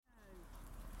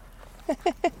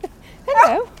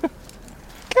Hello.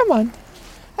 Come on.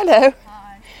 Hello.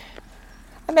 Hi.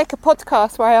 I make a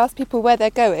podcast where I ask people where they're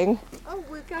going. Oh,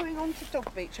 we're going on to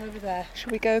Dog Beach over there.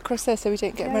 Should we go across there so we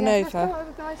don't get run Let's over? go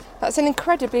over, guys. That's an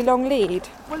incredibly long lead.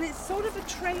 Well, it's sort of a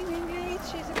training lead.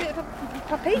 She's a bit of a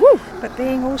puppy, Woo. but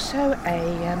being also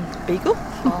a beagle,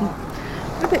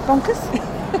 a bit bonkers.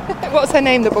 What's her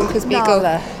name, the bonkers beagle?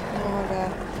 Nala.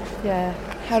 Nala. Yeah.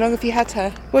 How long have you had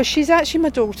her? Well, she's actually my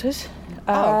daughter's.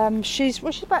 Oh. She's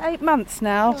about 8 months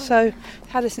now, so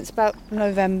had her since about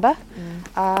November.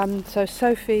 So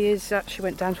Sophie actually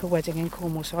went down to a wedding in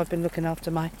Cornwall, so I've been looking after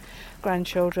my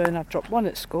grandchildren. I've dropped one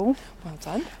at school. Well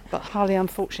done. But Harley,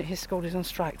 unfortunately, his school is on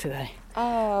strike today.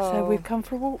 Oh. So we've come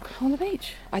for a walk on the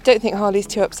beach. I don't think Harley's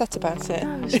too upset about it.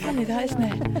 No, it's funny that, isn't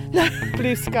it?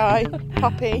 Blue sky,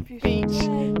 puppy, beach.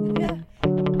 Yeah.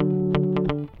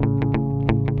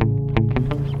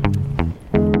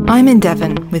 I'm in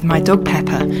Devon with my dog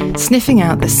Pepper, sniffing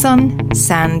out the sun,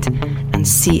 sand and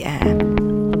sea air.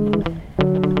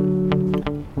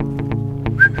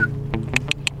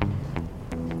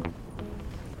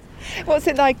 What's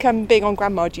it like being on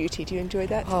grandma duty? Do you enjoy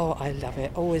that? Oh, I love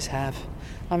it. Always have.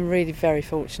 I'm really very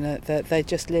fortunate that they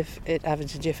just live at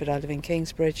Avonton Gifford. I live in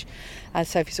Kingsbridge, and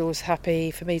Sophie's always happy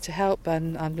for me to help,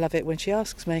 and I love it when she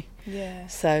asks me. Yeah.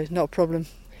 So, not a problem.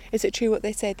 Is it true what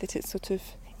they said, that it's sort of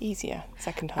easier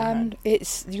second time round?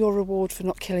 It's your reward for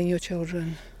not killing your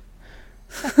children.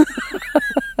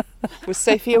 Was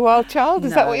Sophie a wild child?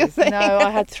 Is that what you're saying? No,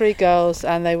 I had 3 girls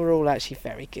and they were all actually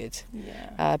very good.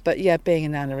 Yeah. But yeah, being a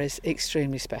nana is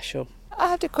extremely special. I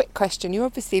had a quick question. You're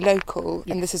obviously local,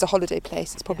 and this is a holiday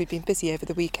place. It's probably been busy over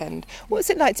the weekend. What's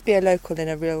it like to be a local in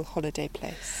a real holiday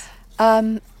place?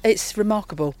 It's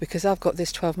remarkable because I've got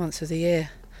this 12 months of the year.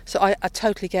 So I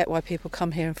totally get why people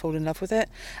come here and fall in love with it.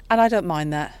 And I don't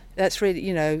mind that. That's really,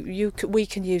 we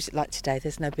can use it like today.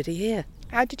 There's nobody here.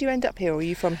 How did you end up here, or are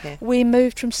you from here? We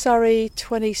moved from Surrey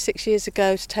 26 years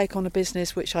ago to take on a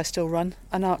business which I still run,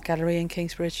 an art gallery in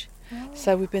Kingsbridge. Oh.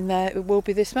 So we've been there, it will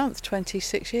be this month,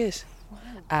 26 years. Wow.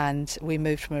 And we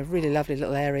moved from a really lovely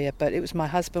little area, but it was my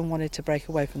husband wanted to break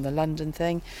away from the London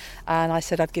thing, and I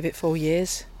said I'd give it 4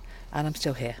 years, and I'm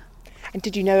still here. And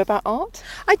did you know about art?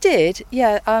 I did,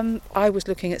 yeah. I was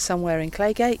looking at somewhere in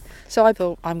Claygate, so I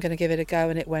thought I'm going to give it a go,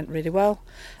 and it went really well.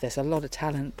 There's a lot of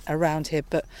talent around here,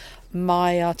 but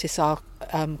my artists are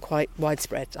quite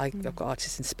widespread. I've got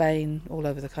artists in Spain, all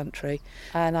over the country,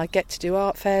 and I get to do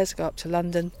art fairs, go up to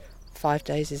London. 5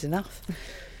 days is enough.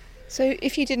 So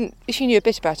if you knew a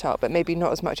bit about art, but maybe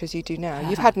not as much as you do now,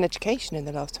 you've had an education in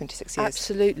the last 26 years.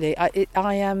 Absolutely.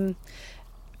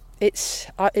 It's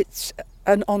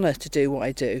an honour to do what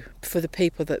I do for the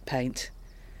people that paint,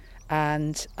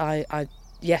 and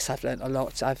yes, I've learnt a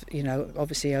lot. I've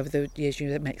obviously over the years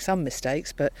you make some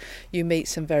mistakes, but you meet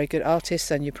some very good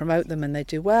artists and you promote them and they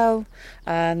do well,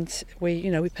 and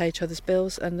we pay each other's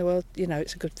bills, and the world,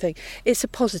 it's a good thing. It's a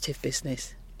positive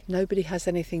business. Nobody has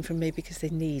anything from me because they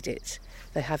need it.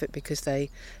 They have it because they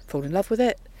fall in love with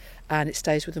it, and it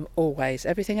stays with them always.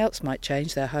 Everything else might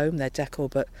change, their home, their decor,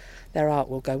 but their art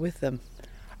will go with them.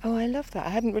 Oh, I love that. I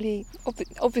hadn't really...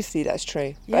 Obviously that's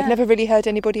true. But Yeah. I've never really heard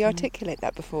anybody articulate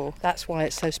that before. That's why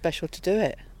it's so special to do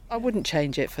it. I wouldn't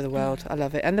change it for the world. I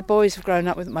love it. And the boys have grown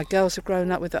up with it. My girls have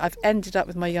grown up with it. I've ended up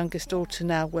with my youngest daughter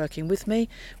now working with me,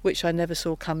 which I never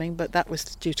saw coming, but that was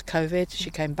due to COVID.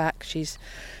 She came back. She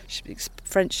speaks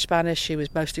French, Spanish. She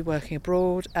was mostly working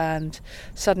abroad, and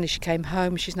suddenly she came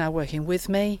home. She's now working with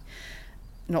me,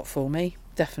 not for me.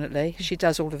 Definitely. She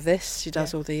does all of this. She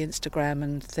does all the Instagram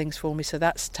and things for me, so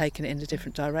that's taken it in a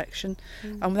different direction.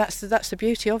 And that's the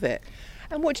beauty of it.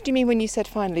 And what did you mean when you said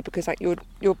finally? Because like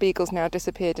your beagle's now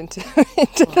disappeared into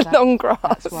the long grass.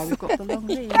 That's why we've got the long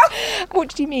lead. What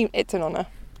did you mean it's an honour?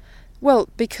 Well,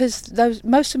 because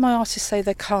most of my artists say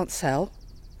they can't sell.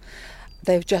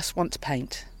 They just want to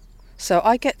paint. So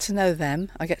I get to know them,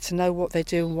 I get to know what they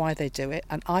do and why they do it,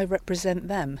 and I represent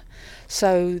them.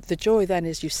 So the joy then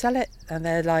is you sell it and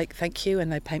they're like, thank you,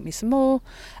 and they paint me some more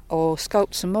or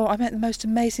sculpt some more. I met the most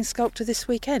amazing sculptor this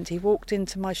weekend. He walked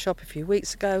into my shop a few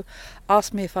weeks ago,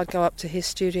 asked me if I'd go up to his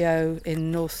studio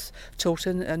in North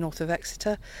Taunton, north of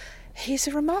Exeter. He's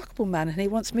a remarkable man and he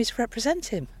wants me to represent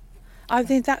him. I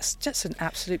think that's just an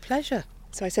absolute pleasure.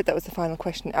 So I said that was the final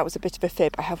question. That was a bit of a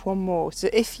fib. I have one more.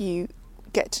 So if you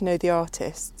get to know the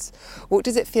artists, what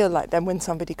does it feel like then when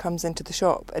somebody comes into the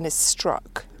shop and is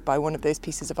struck by one of those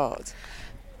pieces of art?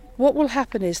 What will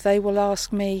happen is they will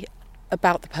ask me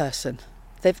about the person.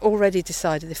 They've already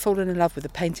decided, they've fallen in love with the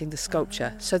painting, the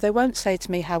sculpture. So they won't say to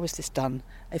me, how was this done?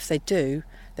 If they do,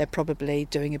 they're probably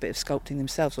doing a bit of sculpting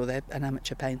themselves, or they're an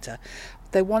amateur painter.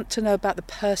 They want to know about the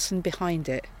person behind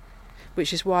it,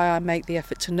 which is why I make the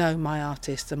effort to know my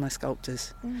artists and my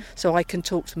sculptors, so I can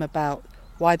talk to them about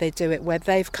why they do it, where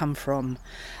they've come from,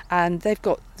 and they've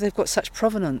got such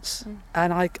provenance,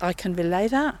 and I can relay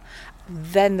that.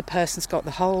 Then the person's got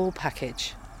the whole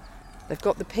package. They've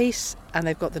got the piece and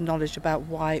they've got the knowledge about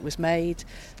why it was made.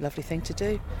 Lovely thing to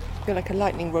do. I feel like a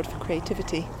lightning rod for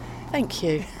creativity. Thank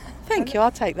you. Thank you, I'll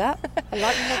take that. A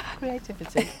lightning rod for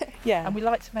creativity. Yeah. And we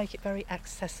like to make it very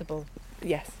accessible.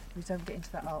 Yes. We don't get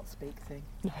into that art speak thing.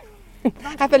 No.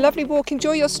 Have a lovely walk.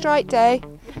 Enjoy your strike day.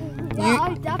 Yeah,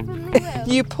 I definitely will.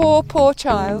 You poor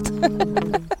child.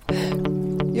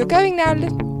 You're going now,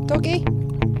 doggy.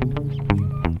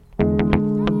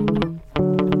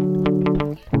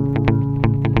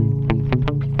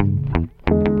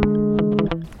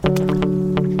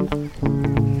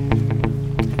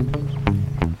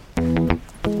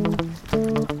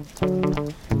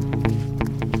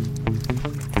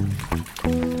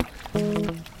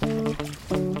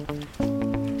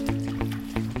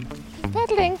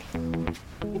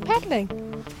 You're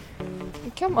paddling.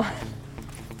 Come on.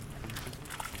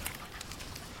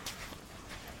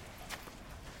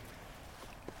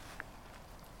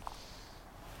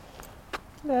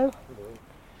 Hello.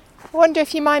 I wonder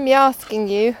if you mind me asking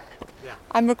you. Yeah.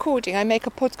 I'm recording. I make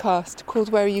a podcast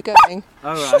called Where Are You Going?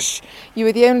 All right. Shush. You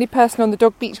were the only person on the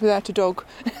dog beach without a dog.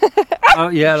 Oh,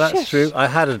 yeah, that's true. I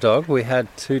had a dog. We had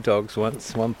 2 dogs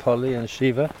once, one Polly and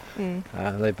Shiva.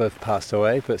 They both passed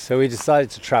away. But so we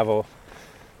decided to travel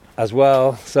as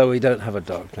well, so we don't have a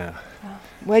dog now.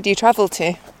 Where do you travel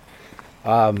to?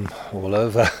 All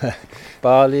over.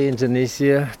 Bali,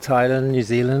 Indonesia, Thailand, New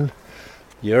Zealand,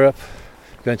 Europe.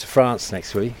 Going to France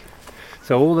next week.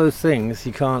 So all those things,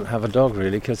 you can't have a dog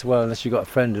really, because, well, unless you've got a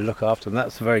friend to look after them.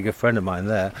 That's a very good friend of mine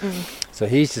there. So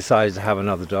he's decided to have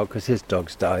another dog because his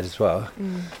dog's died as well.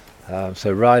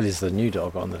 So Riley's the new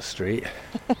dog on the street.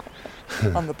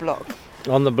 On the block.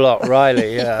 On the block,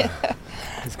 Riley, yeah.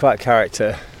 He's quite a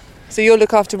character. So you'll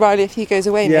look after Riley if he goes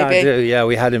away, Yeah, maybe? I do. Yeah,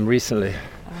 we had him recently.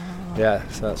 Yeah,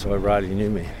 so that's why Riley knew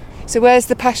me. So where's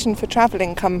the passion for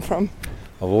travelling come from?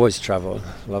 I've always travelled,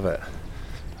 love it.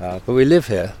 But we live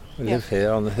here. We Yeah. live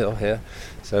here on the hill here,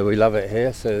 so we love it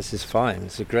here. So this is fine.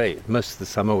 It's great. Most of the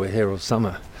summer we're here all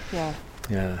summer. Yeah.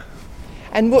 Yeah.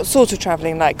 And what sort of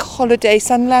travelling? Like holiday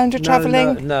sun lounger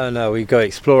travelling? No. We go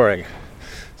exploring.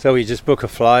 So we just book a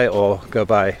flight or go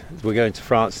by. We're going to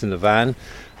France in the van,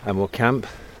 and we'll camp.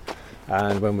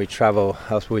 And when we travel,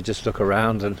 we just look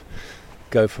around and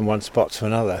go from one spot to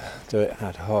another. Do it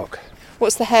ad hoc.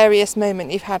 What's the hairiest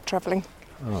moment you've had travelling?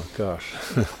 Oh gosh.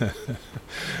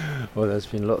 Well, there's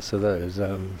been lots of those.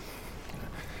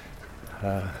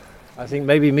 I think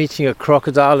maybe meeting a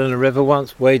crocodile in a river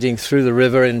once, wading through the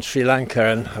river in Sri Lanka,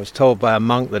 and I was told by a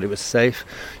monk that it was safe.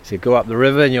 He said, go up the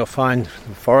river and you'll find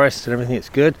the forest and everything, it's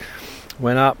good.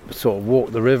 Went up, sort of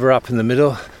walked the river up in the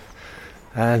middle,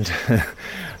 and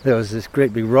there was this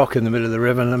great big rock in the middle of the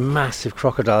river and a massive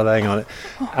crocodile laying on it.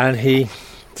 And he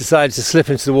decided to slip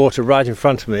into the water right in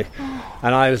front of me.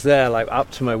 And I was there, like,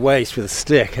 up to my waist with a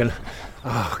stick, and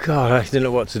oh God, I didn't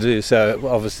know what to do. So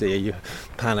obviously you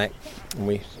panic, and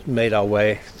we made our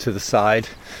way to the side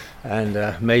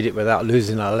and made it without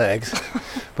losing our legs.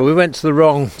 But we went to the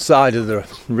wrong side of the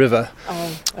river,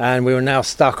 and we were now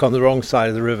stuck on the wrong side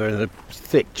of the river in a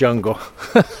thick jungle.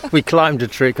 We climbed a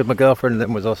tree because my girlfriend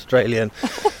then was Australian,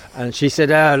 and she said,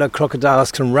 look,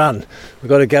 crocodiles can run. We've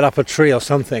got to get up a tree or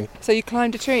something. So you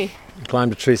climbed a tree?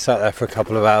 Climbed a tree, sat there for a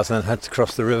couple of hours, and then had to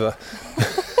cross the river.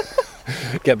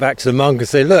 Get back to the monk and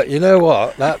say, look, you know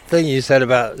what, that thing you said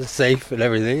about the safe and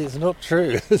everything, it's not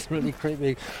true. It's really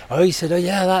creepy. Oh, he said, oh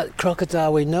yeah, that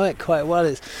crocodile, we know it quite well.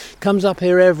 It comes up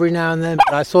here every now and then.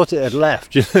 But I thought it had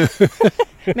left, you know.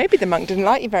 Maybe the monk didn't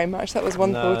like you very much. That was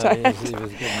one thought I had. He was a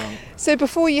good monk. So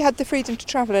before you had the freedom to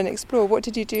travel and explore, what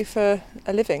did you do for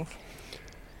a living?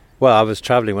 Well, I was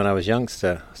travelling when I was a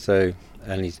youngster, so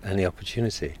any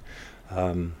opportunity.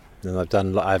 And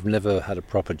I've never had a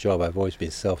proper job. I've always been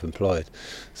self-employed,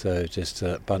 so just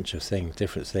a bunch of things,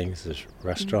 different things. There's a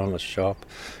restaurant, a shop.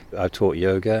 I taught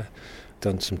yoga,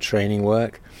 done some training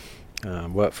work,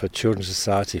 worked for Children's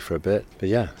Society for a bit. But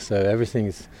yeah, so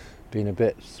everything's been a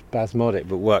bit spasmodic,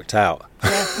 but worked out.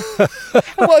 Yeah.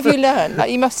 And what have you learned?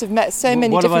 Like, you must have met so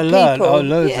many different people. What have I learned? Oh,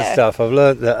 loads of Yeah. stuff. I've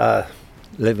learned that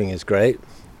living is great,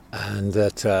 and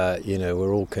that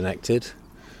we're all connected,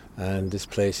 and this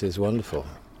place is wonderful.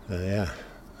 Yeah.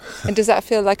 And does that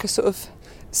feel like a sort of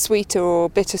sweeter or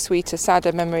bittersweeter,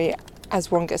 sadder memory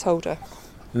as one gets older?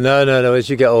 No. As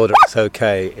you get older, it's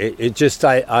okay. It just,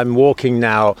 I'm walking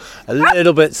now a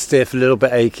little bit stiff, a little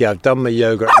bit achy. I've done my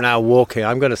yoga. I'm now walking.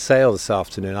 I'm going to sail this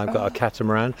afternoon. I've got a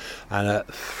catamaran, and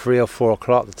at 3 or 4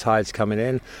 o'clock, the tide's coming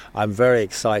in. I'm very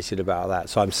excited about that.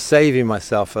 So I'm saving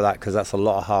myself for that because that's a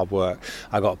lot of hard work.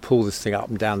 I've got to pull this thing up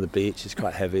and down the beach. It's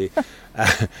quite heavy.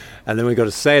 And then we've got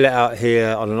to sail it out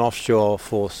here on an offshore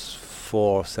force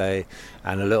 4, say,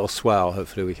 and a little swell.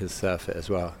 Hopefully we can surf it as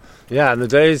well. Yeah, and the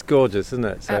day is gorgeous, isn't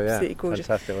it? So, Absolutely gorgeous.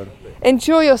 Fantastic one.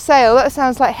 Enjoy your sail. That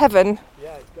sounds like heaven.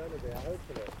 Yeah, it's going to be. I hope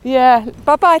it. Yeah.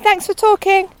 Bye-bye. Thanks for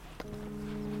talking.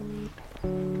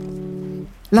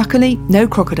 Luckily, no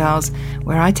crocodiles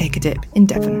where I take a dip in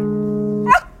Devon.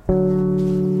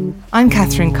 I'm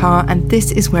Catherine Carr, and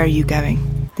this is Where Are You Going?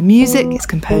 The music is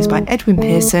composed by Edwin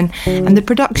Pearson, and the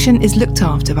production is looked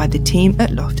after by the team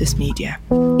at Loftus Media.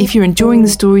 If you're enjoying the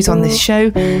stories on this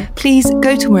show, please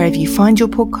go to wherever you find your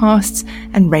podcasts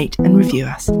and rate and review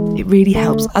us. It really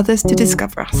helps others to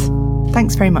discover us.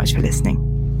 Thanks very much for listening.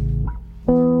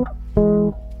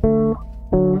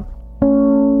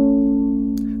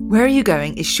 Where Are You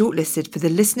Going is shortlisted for the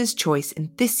Listener's Choice in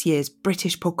this year's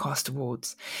British Podcast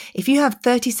Awards. If you have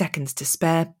 30 seconds to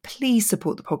spare, please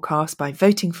support the podcast by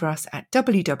voting for us at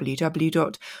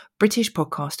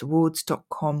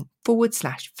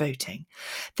www.britishpodcastawards.com/voting.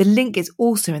 The link is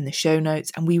also in the show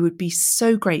notes, and we would be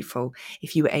so grateful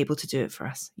if you were able to do it for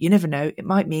us. You never know, it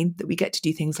might mean that we get to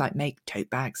do things like make tote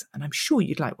bags, and I'm sure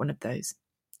you'd like one of those.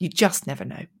 You just never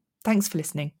know. Thanks for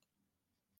listening.